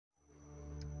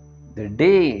The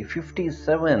day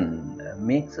 57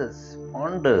 makes us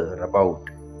ponder about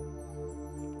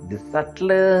the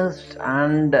subtlest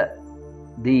and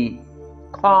the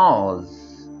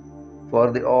cause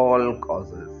for the all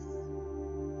causes,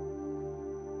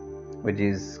 which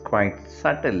is quite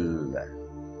subtle.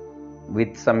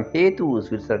 With some hetus,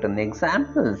 with certain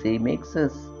examples, he makes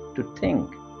us to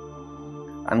think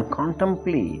and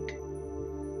contemplate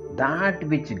that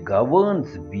which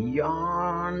governs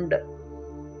beyond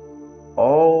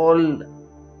all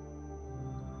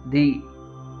the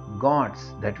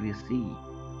gods that we see,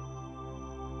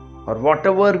 or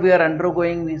whatever we are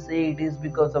undergoing. We say it is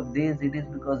because of this, it is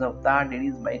because of that, it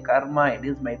is my karma, it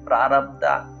is my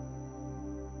prarabdha,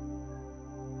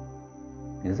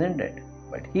 isn't it?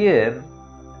 But here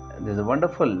there is a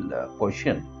wonderful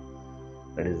question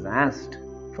that is asked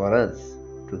for us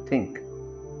to think.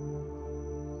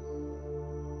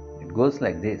 It goes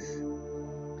like this: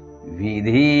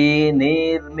 Vidhi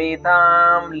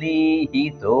nirmitam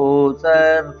lihito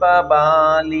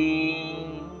sarvabali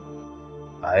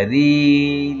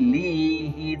Hari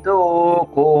lihito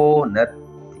ko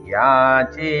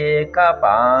natyache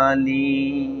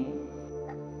kapali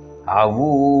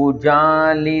Avu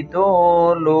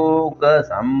jalito loka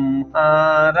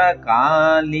samhara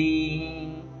kali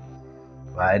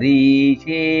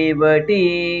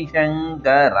Parishevati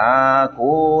Shankara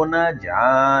kona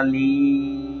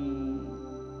jali.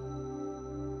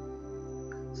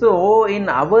 So, in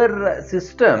our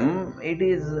system, it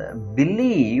is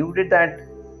believed that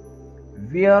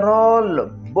we are all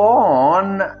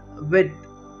born with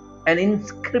an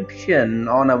inscription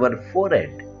on our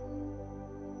forehead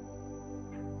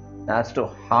as to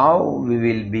how we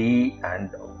will be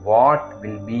and what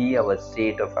will be our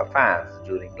state of affairs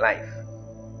during life.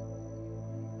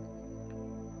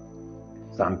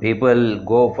 Some people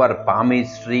go for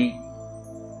palmistry,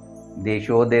 they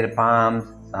show their palms.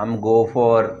 Some go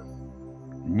for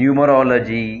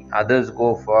numerology, others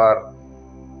go for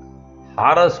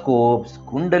horoscopes,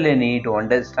 kundalini, to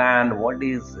understand what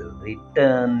is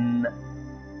written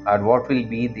or what will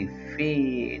be the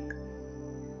fate.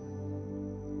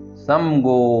 Some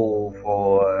go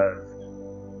for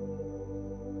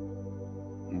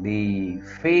the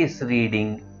face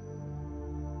reading,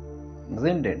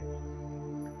 isn't it?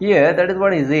 Here, that is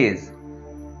what he says.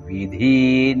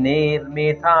 Vidhi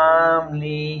nirmitham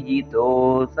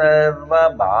lihito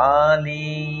sarvabali.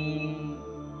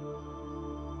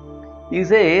 He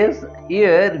says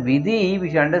here, Vidhi, we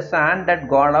should understand that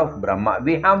God of Brahma.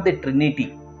 We have the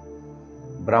Trinity: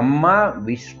 Brahma,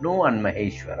 Vishnu and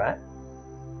Maheshwara.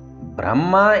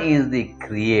 Brahma is the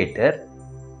creator.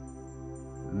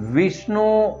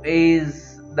 Vishnu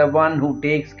is the one who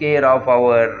takes care of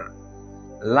our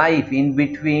life in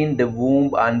between the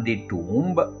womb and the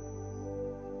tomb.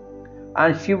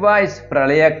 And Shiva is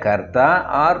Pralaya Karta,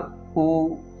 or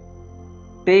who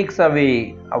takes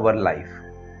away our life,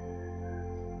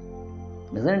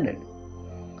 isn't it?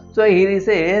 So here he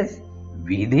says,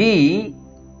 Vidhi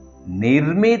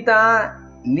nirmita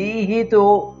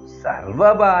lihito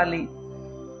sarvabali.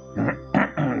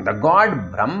 The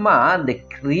God Brahma, the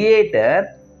creator,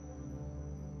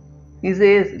 he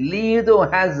says, lihito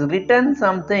has written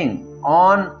something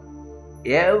on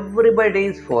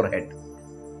everybody's forehead.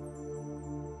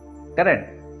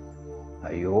 Correct?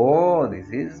 Ayo, this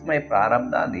is my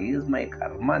prarabdha, this is my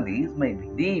karma, this is my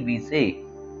vidhi, we say.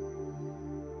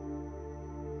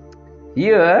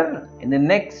 Here, in the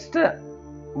next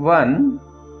one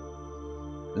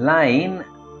line,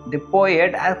 the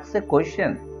poet asks a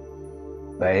question.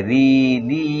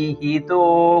 Parilihito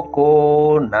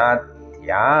ko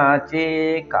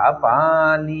natyache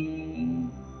kapali.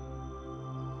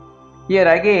 Here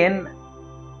again,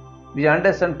 we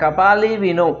understand Kapali,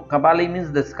 we know. Kapali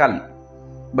means the skull.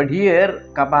 But here,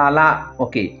 Kapala,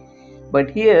 okay. But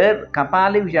here,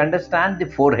 Kapali, we understand the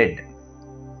forehead.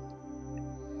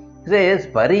 It says,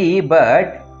 Pari,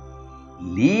 but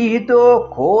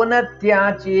Lihito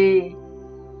konatyache.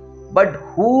 But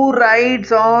who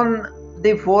writes on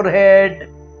the forehead?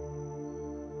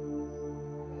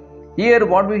 Here,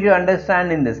 what we should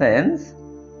understand in the sense,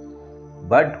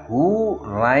 but who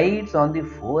writes on the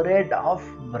forehead of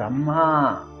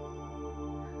Brahma?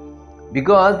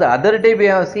 Because the other day we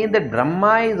have seen that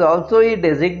Brahma is also a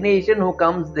designation who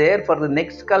comes there for the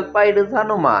next kalpa, it is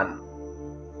Hanuman.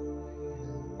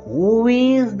 Who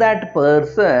is that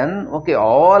person? Okay,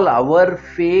 all our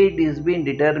fate is being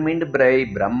determined by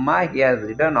Brahma. He has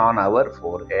written on our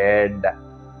forehead.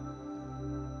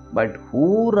 But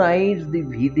who writes the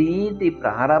vidhi, the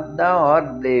prarabdha, or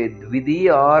the vidhi,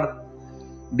 or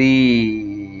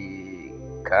the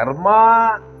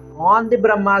karma on the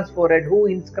Brahma's forehead. Who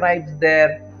inscribes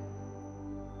there?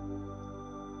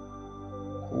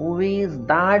 Who is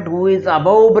that who is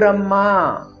above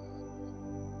Brahma?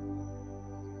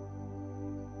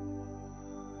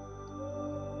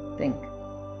 Think.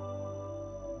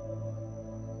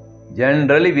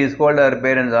 Generally, we scold our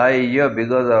parents, "Ayyo,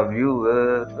 because of you."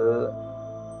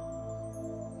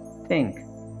 Think.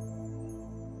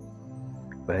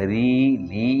 Pari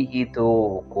lihito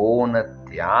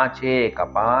konatyache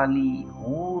kapali.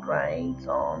 Who writes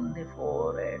on the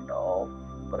forehead of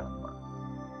Brahma?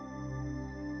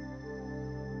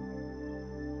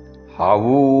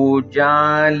 Havu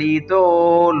jalito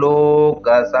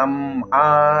loka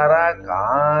samharakari.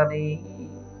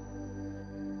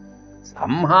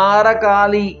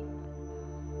 Samharakali.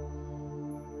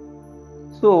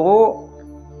 So,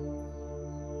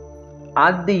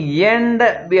 at the end,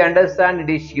 we understand it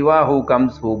is Shiva who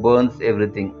comes, who burns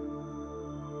everything.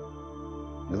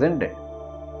 Isn't it?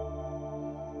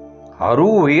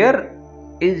 Haru here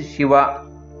is Shiva,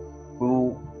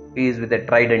 who is with a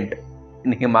trident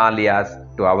in Himalayas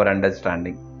to our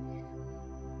understanding.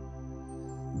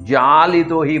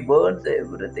 Jalito, he burns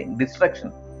everything,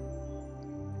 destruction.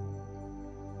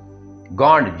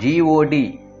 God,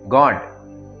 G-O-D, God.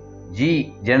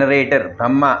 G, generator,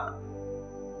 Brahma.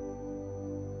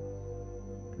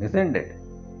 Isn't it?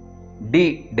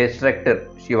 D, destructor,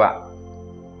 Shiva.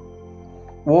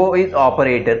 O is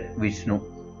operator, Vishnu.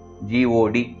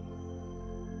 G-O-D.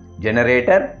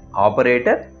 Generator,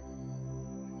 operator,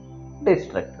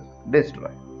 destructor,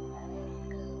 destroyer.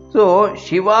 So,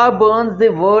 Shiva burns the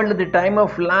world at the time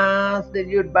of last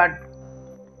dilute battle.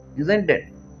 Isn't it?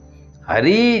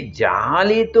 Hari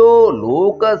Jalito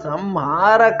Loka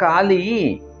Samhara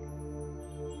Kali.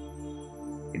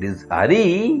 It is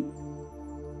Hari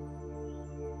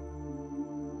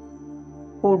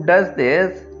who does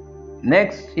this.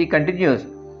 Next, he continues.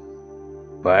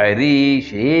 Pari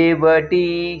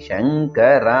Shevati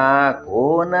Shankara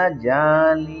Kona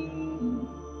Jali.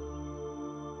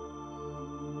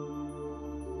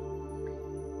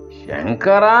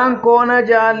 Shankara Kona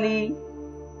Jali.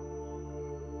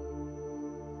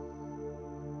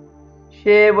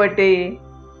 Shevati.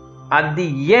 At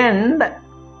the end,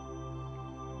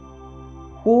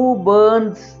 who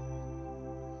burns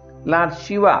Lord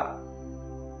Shiva?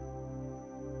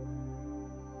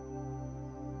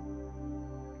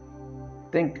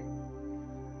 Think.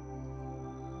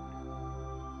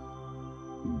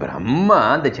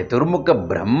 Brahma, the Chatur Mukha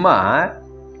Brahma,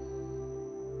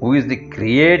 who is the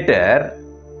creator,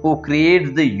 who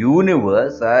creates the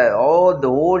universe, the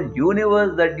whole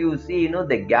universe that you see,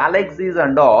 the galaxies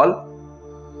and all,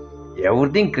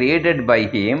 everything created by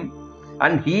him,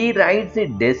 and he writes the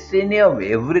destiny of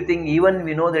everything. Even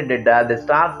we know that the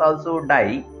stars also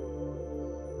die,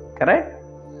 correct?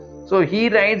 So he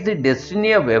writes the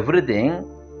destiny of everything.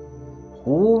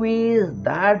 Who is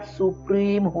that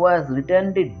supreme who has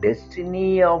written the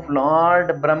destiny of Lord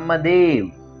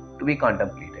Brahmadev to be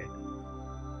contemplated?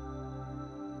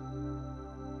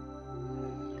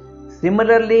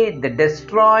 Similarly, the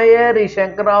destroyer is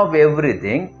Shankara of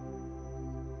everything.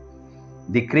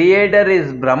 The creator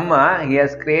is Brahma. He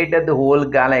has created the whole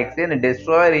galaxy. And the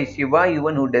destroyer is Shiva,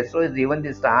 even who destroys even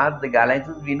the stars, the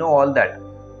galaxies. We know all that.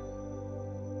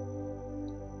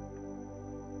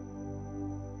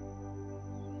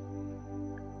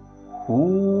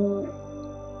 Who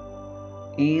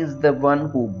is the one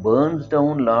who burns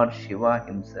down Lord Shiva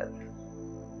himself?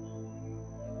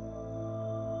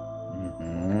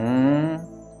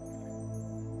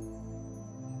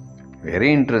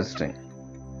 Very interesting.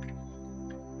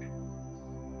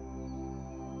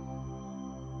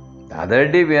 The other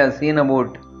day we have seen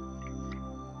about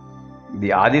the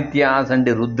Adityas and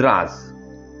the Rudras.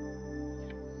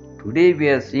 Today we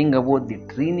are seeing about the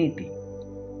Trinity.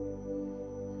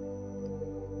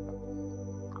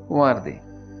 Who are they?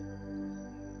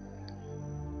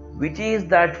 Which is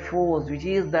that force? Which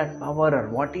is that power?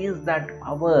 What is that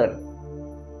power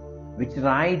which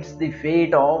writes the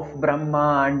fate of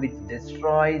Brahma and which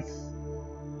destroys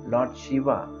Lord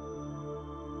Shiva?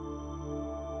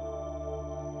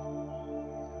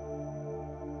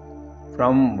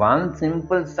 From one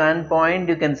simple standpoint,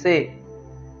 you can say,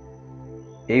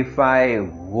 if I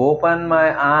open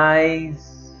my eyes,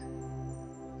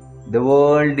 the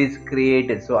world is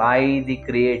created, so I the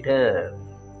creator.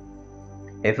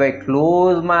 If I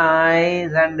close my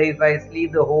eyes and if I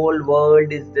sleep, the whole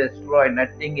world is destroyed.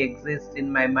 Nothing exists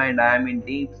in my mind. I am in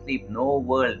deep sleep. No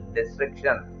world,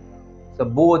 destruction. So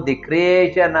both the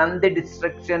creation and the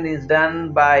destruction is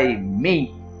done by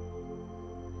me.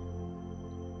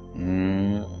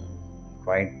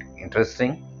 Quite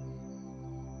interesting.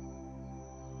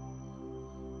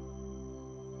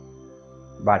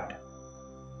 But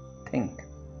think,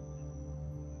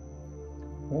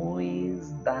 who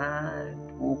is that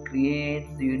who creates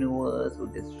the universe, who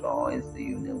destroys the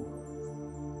universe?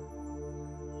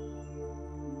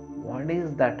 What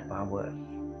is that power?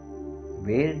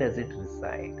 Where does it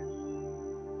reside?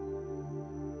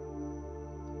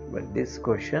 But this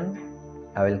question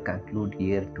I will conclude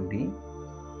here today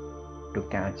to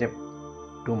catch up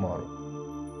tomorrow.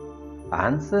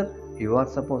 Answer you are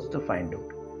supposed to find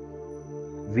out.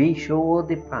 We show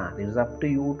the path. It is up to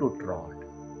you to draw it.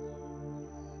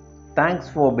 Thanks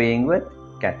for being with.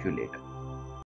 Catch you later.